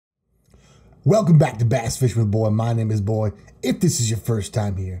Welcome back to Bass Fishing with Boy. My name is Boy. If this is your first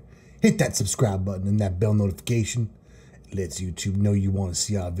time here, hit that subscribe button and that bell notification. It lets YouTube know you want to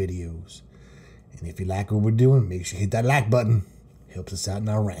see our videos. And if you like what we're doing, make sure you hit that like button. Helps us out in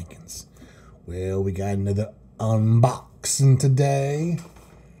our rankings. Well, we got another unboxing today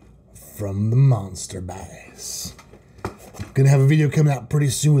from the Monsterbass. Gonna have a video coming out pretty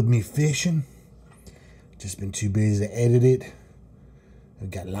soon with me fishing. Just been too busy to edit it. We've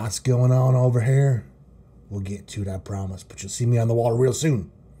got lots going on over here. We'll get to it, I promise. But you'll see me on the water real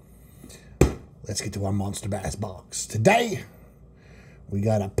soon. Let's get to our Monsterbass box. Today, we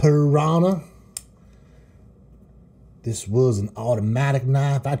got a piranha. This was an automatic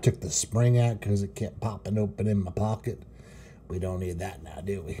knife. I took the spring out because it kept popping open in my pocket. We don't need that now,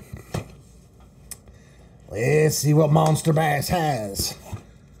 do we? Let's see what Monsterbass has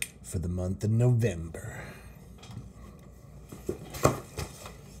for the month of November.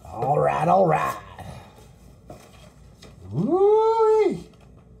 All right, all right. Woo-wee.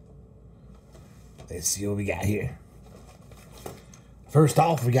 Let's see what we got here. First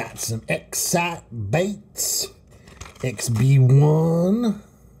off, we got some Xcite baits. XB1.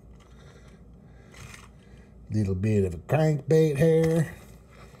 Little bit of a crankbait here.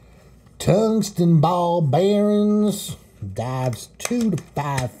 Tungsten ball bearings. Dives 2 to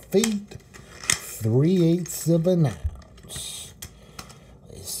 5 feet. 3/8 of an ounce.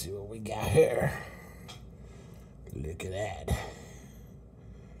 Let's see what we got here. Look at that.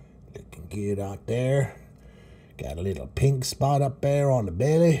 Looking good out there. Got a little pink spot up there on the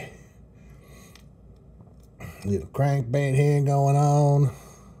belly. Little crankbait here going on.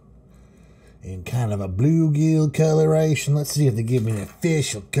 In kind of a bluegill coloration. Let's see if they give me an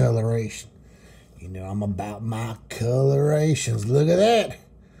official coloration. You know I'm about my colorations. Look at that.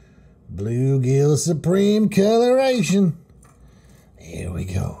 Bluegill Supreme coloration. Here we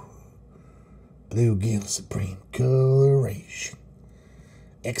go. Bluegill Supreme coloration.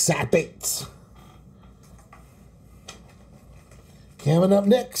 Xcite baits. Coming up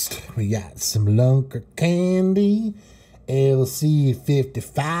next, we got some Lunker candy.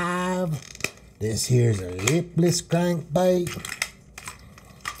 LC55. This here's a lipless crankbait.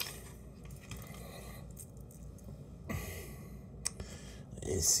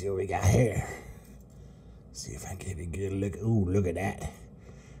 Let's see what we got here. See if I can give you a good look. Ooh, look at that.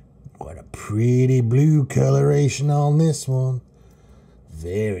 What a pretty blue coloration on this one.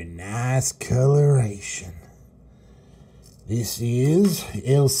 Very nice coloration. This is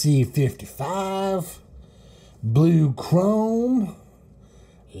LC55. Blue chrome.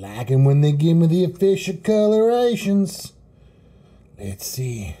 Liking when they give me the official colorations. Let's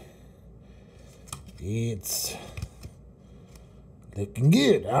see. It's looking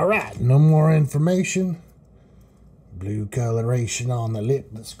good. All right, no more information. Blue coloration on the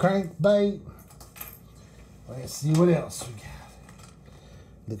lipless crankbait. Let's see what else we got.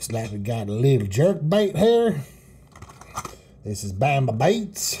 Looks like we got a little jerk bait here. This is Bama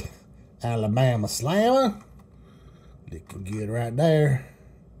baits. Alabama slammer. Looking good right there.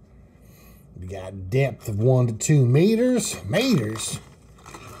 We got depth of 1 to 2 meters. Meters?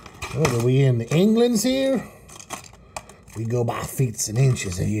 What are we in the Englands here? We go by feet and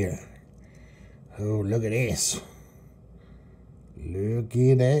inches here. Oh, look at this. Look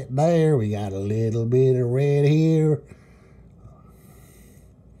at that there. We got a little bit of red here.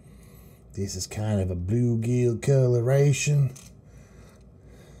 This is kind of a bluegill coloration.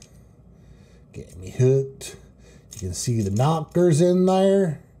 Get me hooked. You can see the knockers in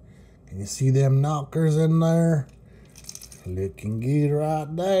there. Can you see them knockers in there? Looking good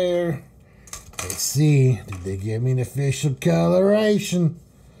right there. Let's see. Did they give me an official coloration?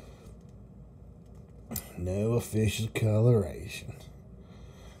 No official coloration.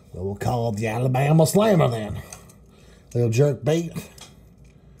 Well, we'll call it the Alabama Slammer then. Little jerk bait.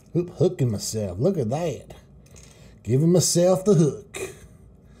 Oop, hooking myself. Look at that. Giving myself the hook.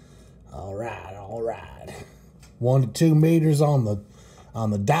 All right, all right. 1 to 2 meters on the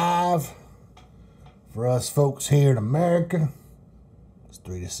dive. For us folks here in America, it's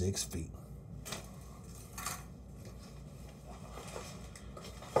 3 to 6 feet.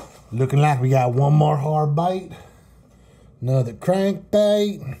 Looking like we got one more hard bait. Another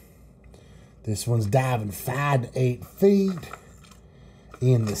crankbait. This one's diving 5 to 8 feet.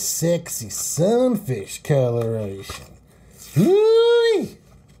 In the sexy sunfish coloration. Woo-wee!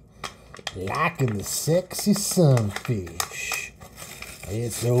 Liking the sexy sunfish.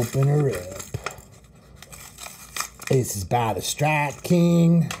 Let's open her up. This is by the Strike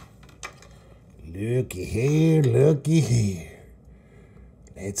King. Looky here, looky here.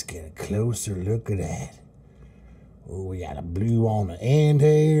 Let's get a closer look at that. Oh, we got a blue on the end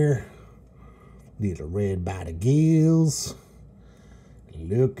here. Little red by the gills.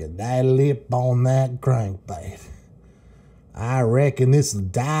 Look at that lip on that crankbait. I reckon this will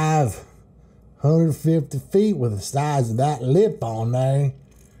dive 150 feet with the size of that lip on there.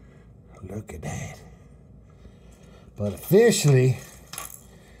 Look at that. But officially,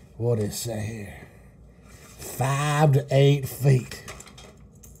 what does it say here? 5 to 8 feet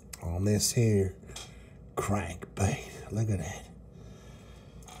on this here crankbait. Look at that.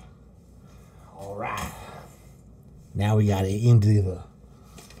 All right. Now we got it into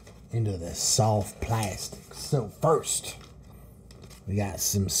the soft plastic. So first, we got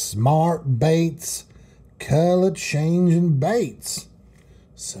some smart baits, color changing baits.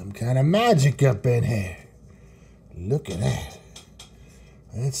 Some kind of magic up in here. Look at that.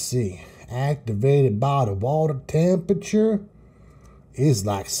 Let's see. Activated by the water temperature is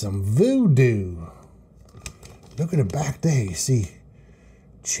like some voodoo. Look at the back there. You see,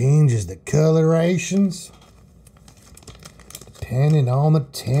 changes the colorations depending on the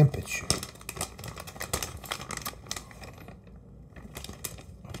temperature.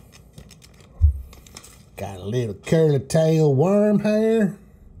 Got a little curly tail worm here.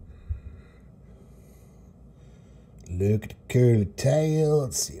 Look at the curly tail.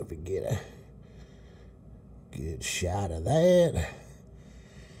 Let's see if we get a good shot of that.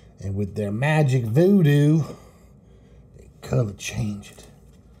 And with their magic voodoo, they color change it.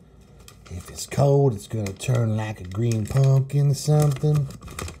 If it's cold, it's going to turn like a green pumpkin or something.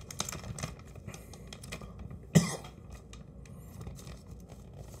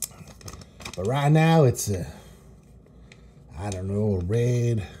 But right now, it's a, I don't know, a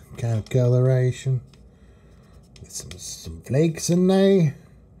red kind of coloration. With some flakes in there.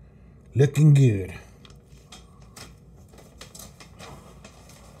 Looking good.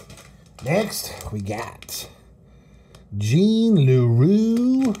 Next, we got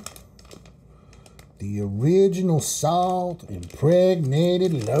Larew. The original salt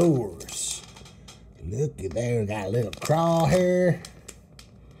impregnated lures. Look at there, got a little craw here.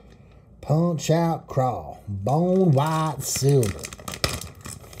 Punchout craw, bone white silver.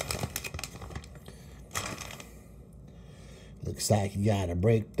 Looks like you gotta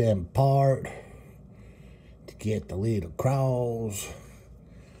break them apart to get the little craws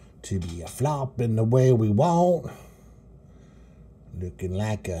to be a flopping the way we want. Looking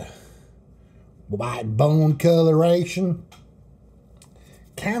like a white bone coloration.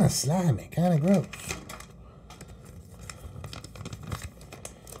 Kind of slimy, kind of gross.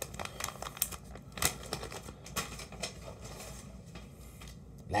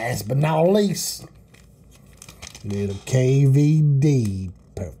 Last but not least, little KVD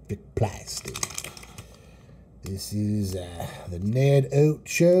perfect plastic. This is the Ned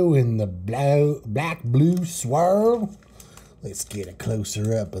Ocho in the black blue swirl. Let's get a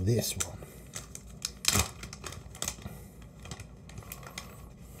closer up of this one.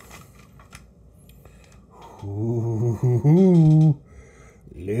 Ooh,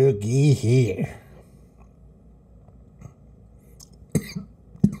 looky here.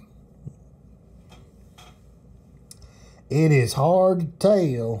 It is hard to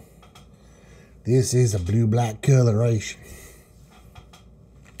tell. This is a blue-black coloration.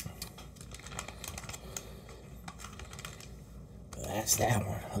 That's that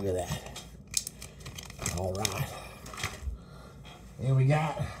one. Look at that. All right. Then we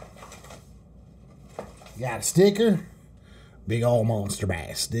got a sticker. Big old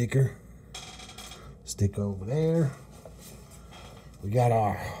Monsterbass sticker. Stick over there. We got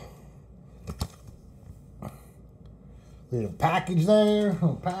our little package there.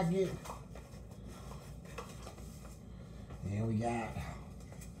 Little packet. And we got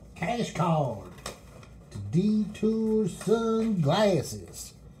cash card to Detour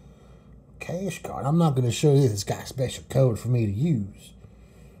Sunglasses. Cash card. I'm not going to show you this. It's got a special code for me to use.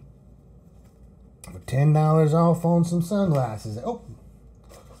 For $10 off on some sunglasses. Oh,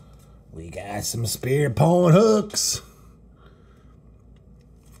 we got some Spearpoint hooks.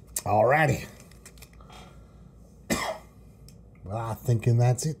 Alrighty. Well, I'm thinking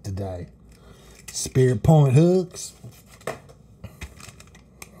that's it today. Spearpoint hooks.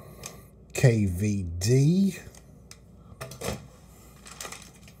 KVD.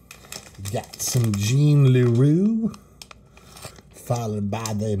 Got some Larew. Followed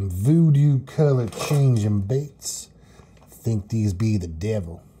by them voodoo color changing baits. I think these be the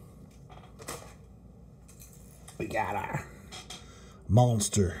devil. We got our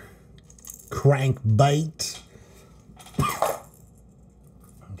monster crankbait.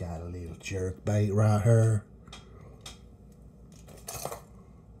 Got a little jerk bait right here.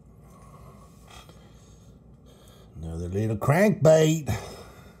 Another little crankbait.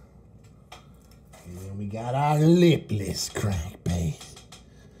 got our lipless crankbait.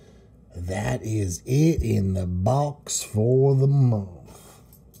 That is it in the box for the month.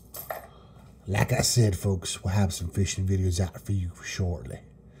 Like I said, folks, we'll have some fishing videos out for you shortly.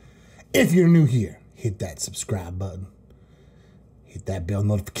 If you're new here, hit that subscribe button. Hit that bell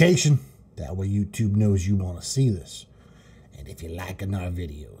notification. That way YouTube knows you want to see this. And if you're liking our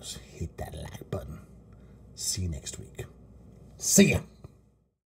videos, hit that like button. See you next week. See ya.